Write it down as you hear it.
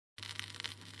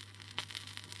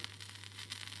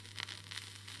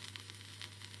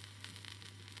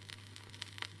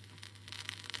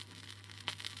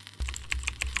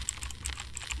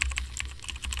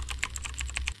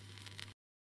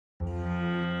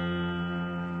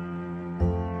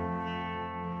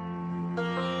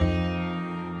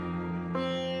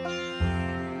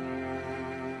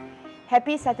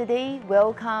Happy Saturday,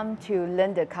 welcome to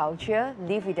Learn the Culture,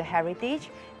 Live with the Heritage,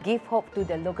 Give Hope to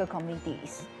the local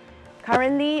communities.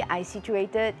 Currently, I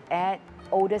situated at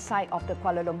older side of the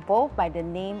Kuala Lumpur by the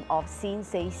name of Sin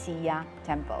Se Siya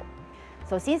Temple.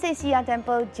 So Sin Se Siya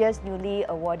Temple just newly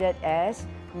awarded as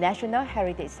National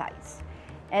Heritage Sites.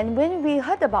 And when we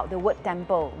heard about the word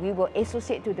temple, we will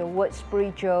associate to the word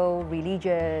spiritual,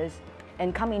 religious,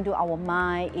 and come into our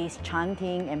mind is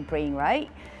chanting and praying, right?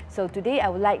 So today I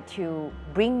would like to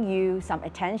bring you some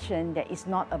attention that is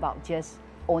not about just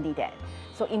only that.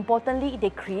 So importantly, they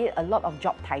create a lot of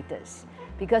job titles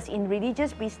because in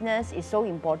religious business it's so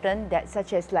important that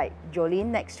such as like Jolene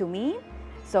next to me.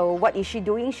 So what is she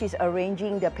doing? She's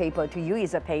arranging the paper. To you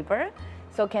is a paper.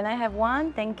 So can I have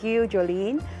one? Thank you,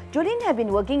 Jolene. Jolene has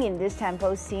been working in this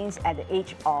temple since at the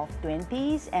age of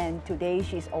 20s and today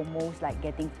she's almost like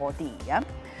getting 40. Yeah.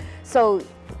 So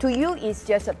to you it's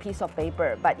just a piece of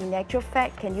paper, but in actual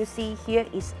fact, can you see here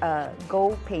is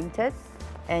gold painted,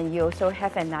 and you also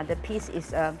have another piece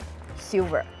is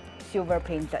silver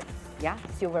painted. Yeah,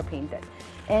 silver painted.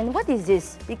 And what is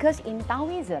this? Because in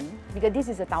Taoism, because this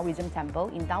is a Taoism temple,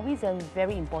 in Taoism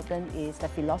very important is the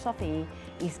philosophy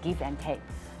is give and take.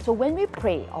 So when we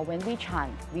pray or when we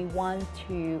chant, we want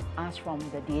to ask from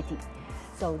the deity.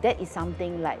 So that is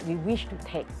something like we wish to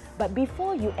take. But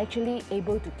before you actually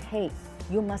able to take,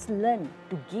 you must learn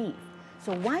to give.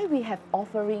 So why we have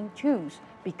offering tools?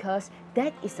 Because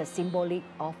that is a symbolic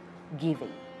of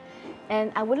giving.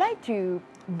 And I would like to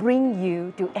bring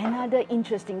you to another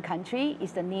interesting country,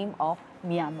 is the name of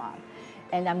Myanmar.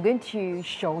 And I'm going to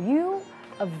show you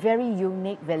a very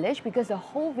unique village because the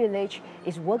whole village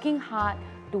is working hard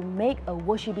to make a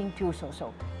worshipping tools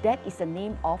also. That is the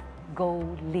name of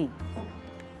gold leaf.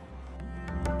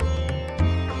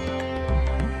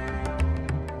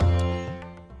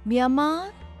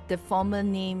 Myanmar, the former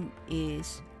name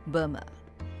is Burma.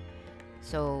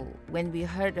 So when we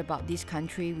heard about this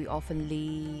country, we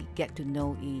oftenly get to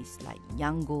know is like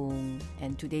Yangon,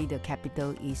 and today the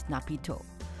capital is Naypyidaw.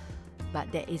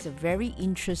 But there is a very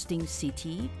interesting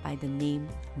city by the name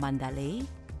Mandalay.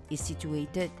 It's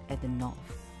situated at the north.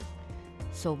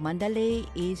 So Mandalay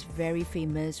is very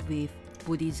famous with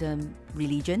Buddhism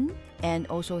religion, and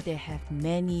also they have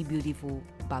many beautiful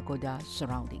pagoda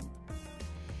surrounding.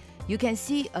 You can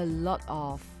see a lot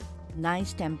of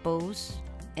nice temples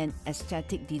and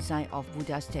aesthetic design of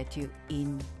Buddha statue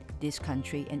in this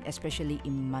country, and especially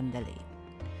in Mandalay.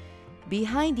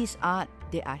 Behind this art,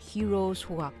 there are heroes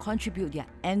who are contribute their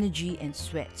energy and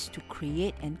sweats to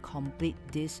create and complete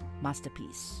this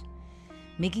masterpiece.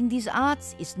 Making these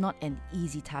arts is not an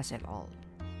easy task at all.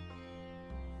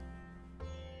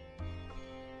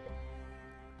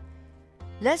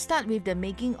 Let's start with the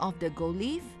making of the gold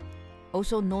leaf,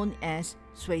 also known as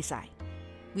Sway Sai,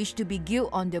 which to be gilt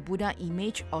on the Buddha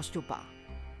image or stupa.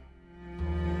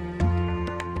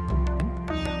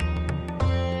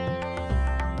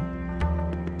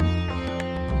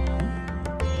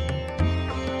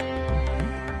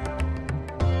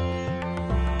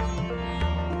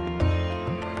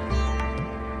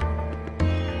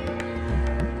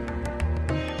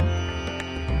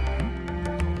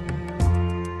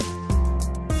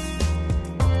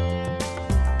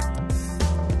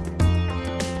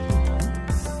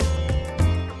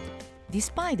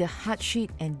 Despite the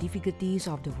hardship and difficulties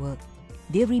of the work,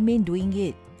 they remain doing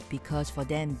it because for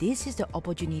them, this is the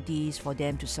opportunities for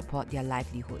them to support their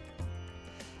livelihood.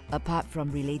 Apart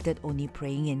from related only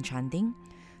praying and chanting,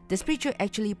 the spiritual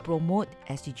actually promote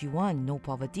SDG 1, no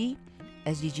poverty,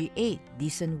 SDG 8,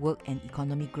 decent work and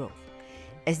economic growth,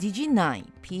 SDG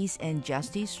 9, peace and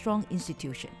justice, strong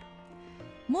institution.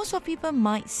 Most of people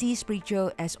might see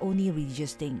spiritual as only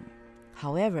religious thing.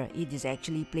 However, it is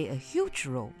actually play a huge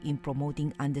role in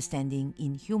promoting understanding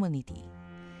in humanity.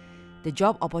 The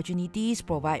job opportunities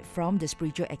provided from the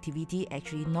spiritual activity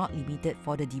actually not limited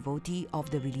for the devotee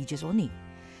of the religious only,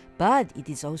 but it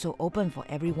is also open for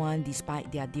everyone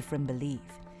despite their different belief.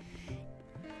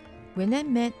 When I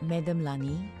met Madam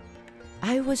Lani,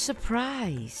 I was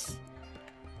surprised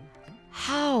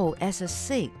how as a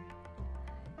Sikh,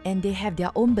 and they have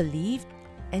their own belief,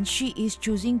 and she is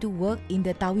choosing to work in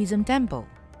the Taoism temple.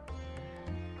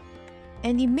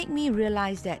 And it made me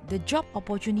realize that the job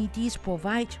opportunities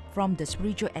provided from the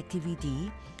spiritual activity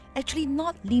actually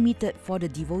not limited for the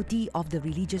devotee of the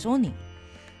religious only,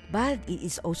 but it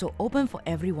is also open for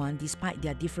everyone despite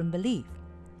their different belief.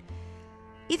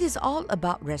 It is all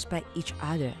about respect each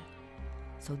other.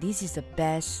 So this is the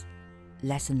best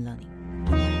lesson learning.